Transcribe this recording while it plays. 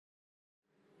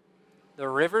The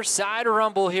Riverside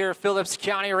Rumble here, Phillips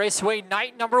County Raceway,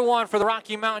 night number 1 for the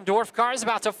Rocky Mountain Dwarf cars,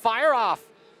 about to fire off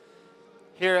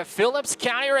here at Phillips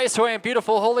County Raceway in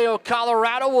beautiful Holyoke,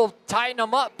 Colorado. We'll tighten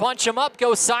them up, bunch them up,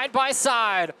 go side by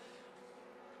side.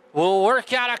 We'll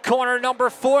work out a corner number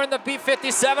 4 in the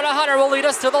B57. Hunter will lead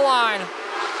us to the line.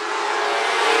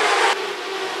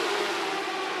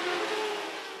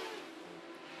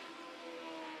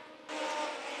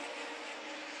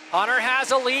 Hunter has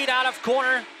a lead out of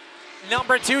corner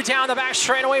number 2 down the back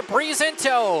straightaway. Breeze in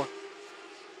tow.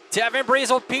 Devin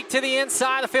Breeze will peek to the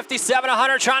inside. The 57 of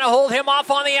Hunter trying to hold him off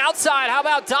on the outside. How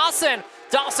about Dawson?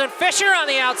 Dawson Fisher on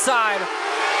the outside.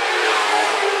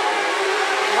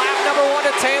 Lap number 1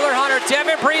 to Taylor Hunter.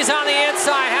 Devin Breeze on the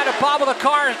inside. Had to bobble the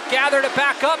car, gathered it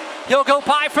back up. He'll go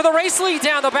by for the race lead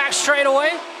down the back straightaway.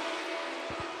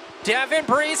 Devin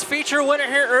Breeze, feature winner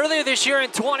here earlier this year in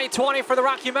 2020 for the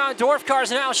Rocky Mountain Dwarf cars,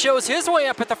 now shows his way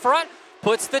up at the front.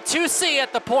 Puts the 2C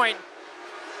at the point.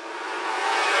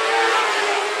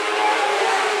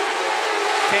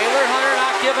 Taylor Hunter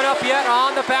not giving up yet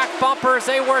on the back bumpers.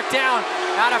 They work down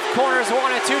out of corners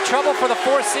 1 and 2. Trouble for the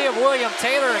 4C of William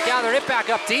Taylor. Gathered it back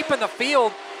up deep in the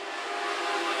field.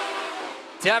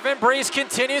 Devin Breeze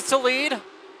continues to lead.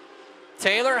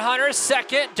 Taylor Hunter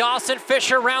second. Dawson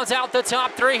Fisher rounds out the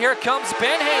top 3. Here comes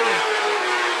Ben Haney.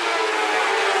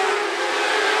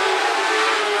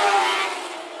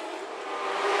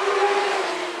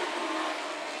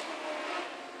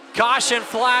 Caution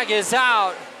flag is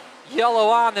out. Yellow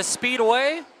on the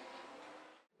speedway.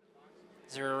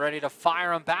 As we're ready to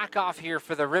fire them back off here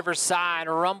for the Riverside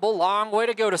Rumble. Long way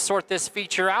to go to sort this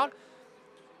feature out.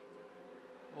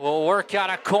 We'll work out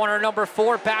a corner number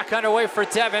 4, back underway for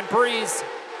Devin Breeze.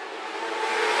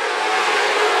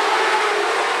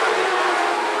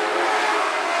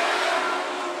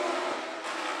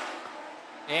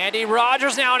 Andy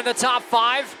Rogers now into the top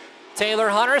 5. Taylor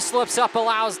Hunter slips up,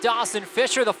 allows Dawson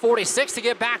Fisher, the 46, to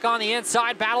get back on the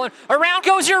inside, battling. Around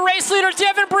goes your race leader,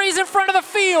 Devin Breeze, in front of the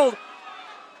field.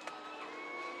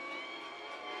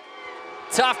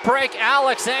 Tough break,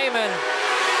 Alex Amon.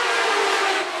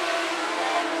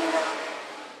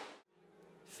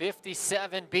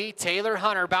 57B, Taylor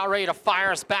Hunter about ready to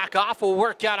fire us back off. We'll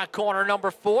work out a corner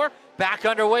number 4. Back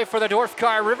underway for the Dwarf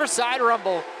car Riverside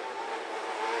Rumble.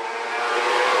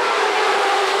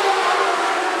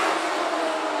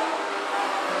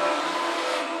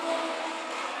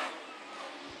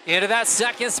 Into that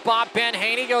second spot, Ben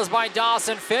Haney goes by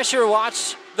Dawson Fisher.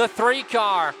 Watch the 3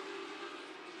 car.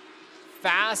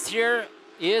 Fast here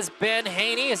is Ben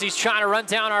Haney as he's trying to run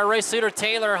down our race leader,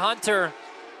 Taylor Hunter.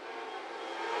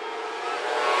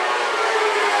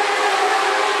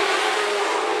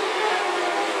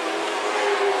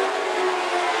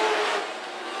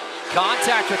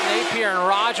 Contact with Napier and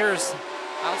Rogers.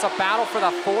 That was a battle for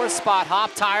the 4th spot.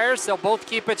 Hop tires, they'll both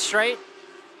keep it straight.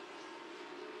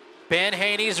 Ben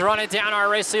Haney's running down our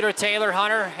race leader, Taylor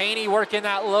Hunter. Haney working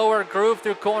that lower groove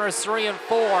through corners 3 and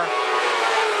 4.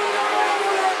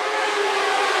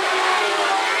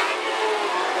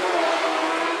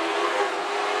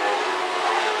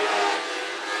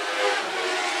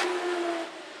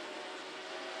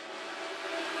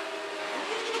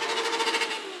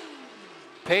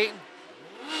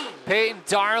 Peyton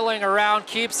Darling around,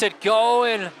 keeps it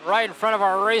going right in front of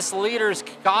our race leaders.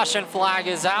 Caution flag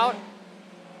is out.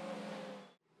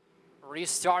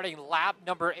 Restarting lap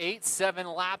number 8, 7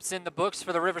 laps in the books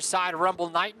for the Riverside Rumble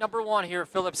night number 1 here at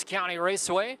Phillips County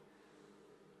Raceway.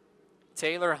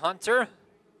 Taylor Hunter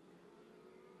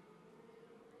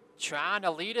trying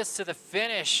to lead us to the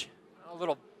finish. A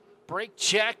little brake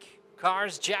check.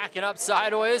 Cars jacking up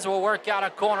sideways. We'll work out a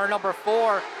corner number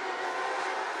 4.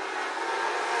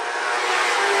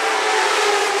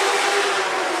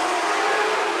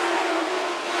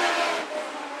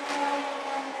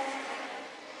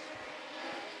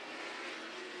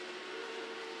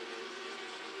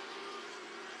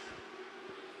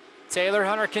 Taylor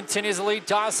Hunter continues to lead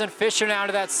Dawson Fisher now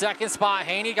to that 2nd spot.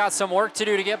 Haney got some work to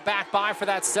do to get back by for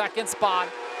that 2nd spot.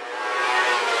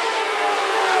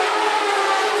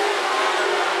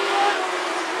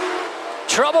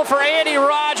 Trouble for Andy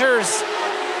Rogers.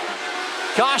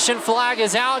 Caution flag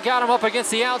is out, got him up against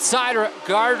the outside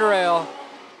guardrail.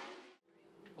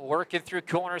 Working through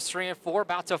corners 3 and 4,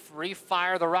 about to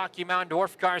refire the Rocky Mountain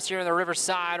Dwarf cars here in the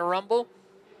Riverside Rumble.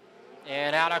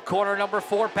 And out of corner number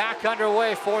 4, back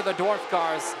underway for the Dwarf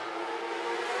cars.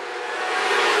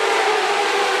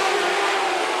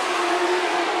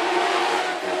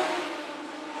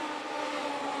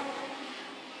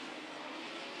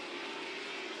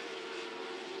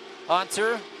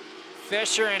 Hunter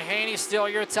Fisher and Haney still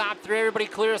your top three. Everybody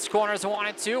clears corners 1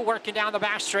 and 2, working down the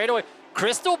back straightaway.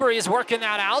 Crystal Breeze working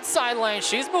that outside lane.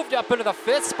 She's moved up into the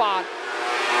 5th spot.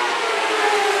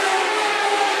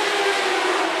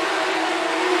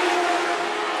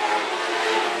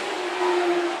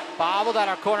 Bobbled at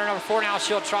our corner number 4. Now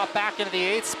she'll drop back into the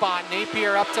 8th spot.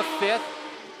 Napier up to 5th.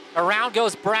 Around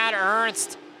goes Brad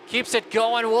Ernst. Keeps it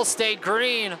going. Will stay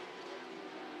green.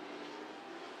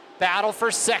 Battle for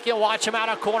 2nd. Watch him out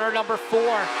of corner number 4.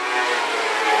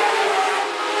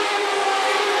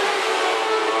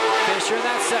 Fisher in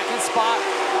that 2nd spot.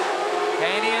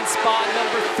 Haney in spot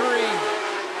number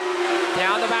 3.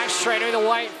 Down the back straightaway, the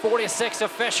white 46 of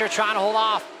Fisher trying to hold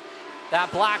off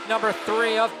that black number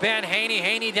 3 of Ben Haney.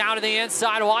 Haney down to the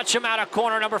inside. Watch him out of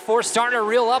corner number 4. Starting to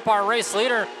reel up our race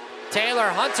leader, Taylor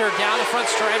Hunter, down the front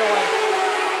straightaway.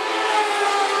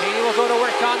 Haney will go to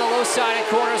work on the low side in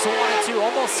corners 1 and 2.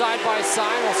 Almost side by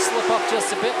side. Will slip up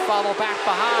just a bit, follow back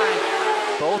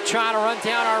behind. Both trying to run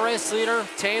down our race leader,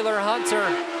 Taylor Hunter.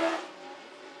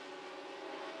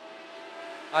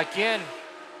 Again,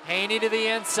 Haney to the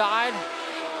inside.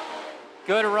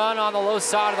 Good run on the low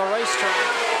side of the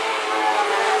racetrack.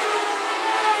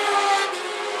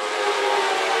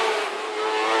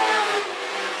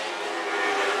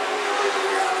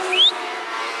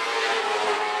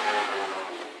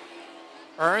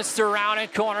 Ernst around in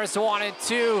corners 1 and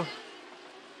 2.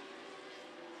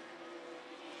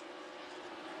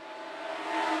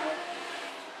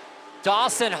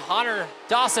 Dawson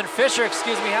Fisher,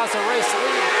 has a race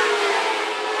lead.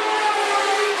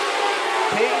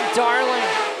 Peyton Darling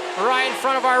right in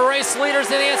front of our race leaders.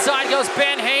 To the inside goes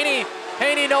Ben Haney.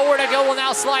 Haney nowhere to go, will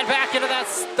now slide back into that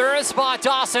 3rd spot.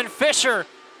 Dawson Fisher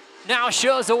now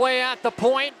shows the way at the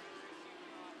point.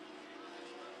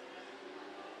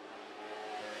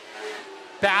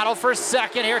 Battle for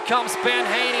 2nd. Here comes Ben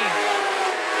Haney.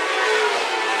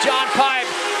 John Pipe.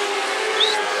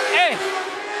 Hey,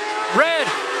 red,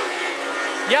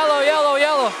 yellow, yellow,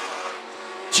 yellow.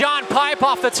 John Pipe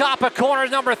off the top of corners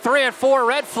number 3 and 4.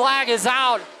 Red flag is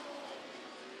out.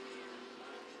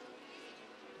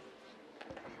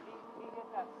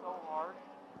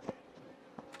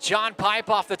 John Pipe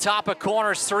off the top of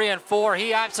corners 3 and 4.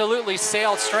 He absolutely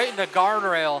sailed straight into the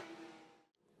guardrail.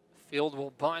 Field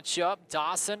will bunch up.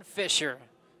 Dawson Fisher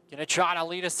gonna try to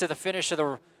lead us to the finish of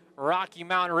the Rocky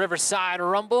Mountain Riverside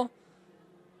Rumble.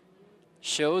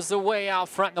 Shows the way out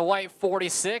front in the white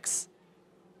 46.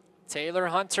 Taylor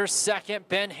Hunter 2nd,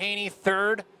 Ben Haney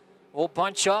 3rd. We'll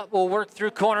bunch up, we'll work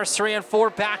through corners 3 and 4,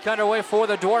 back underway for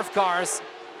the Dwarf cars.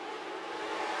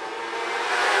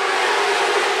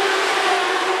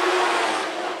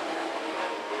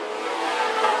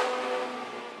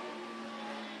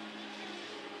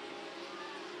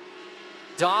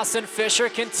 Dawson Fisher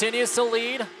continues to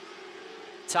lead.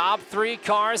 Top 3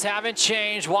 cars haven't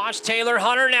changed. Watch Taylor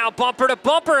Hunter now, bumper to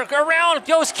bumper. Around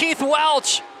goes Keith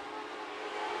Welch.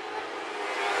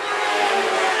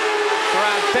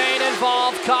 Brad Bain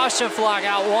involved, caution flag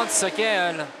out once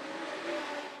again.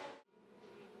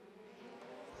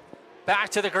 Back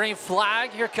to the green flag.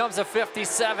 Here comes a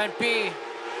 57B.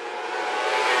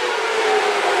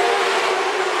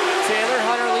 Taylor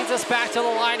Hunter leads us back to the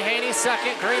line. Haney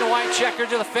 2nd, green and white checker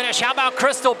to the finish. How about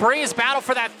Crystal Breeze? Battle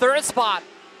for that 3rd spot.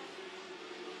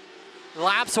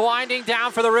 Laps winding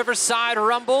down for the Riverside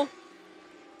Rumble.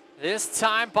 This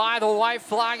time by the white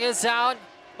flag is out.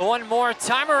 One more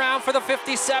time around for the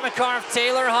 57 car of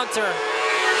Taylor Hunter.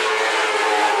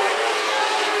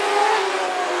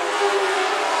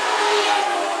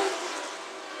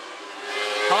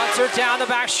 Hunter down the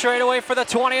back straightaway for the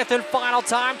 20th and final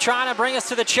time, trying to bring us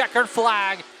to the checkered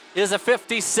flag is a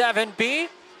 57B.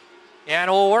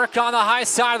 And we'll work on the high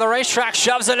side of the racetrack.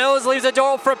 Shoves the nose, leaves the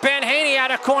door for Ben Haney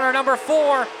out of corner number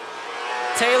 4.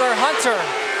 Taylor Hunter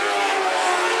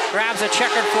grabs a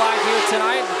checkered flag here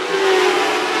tonight.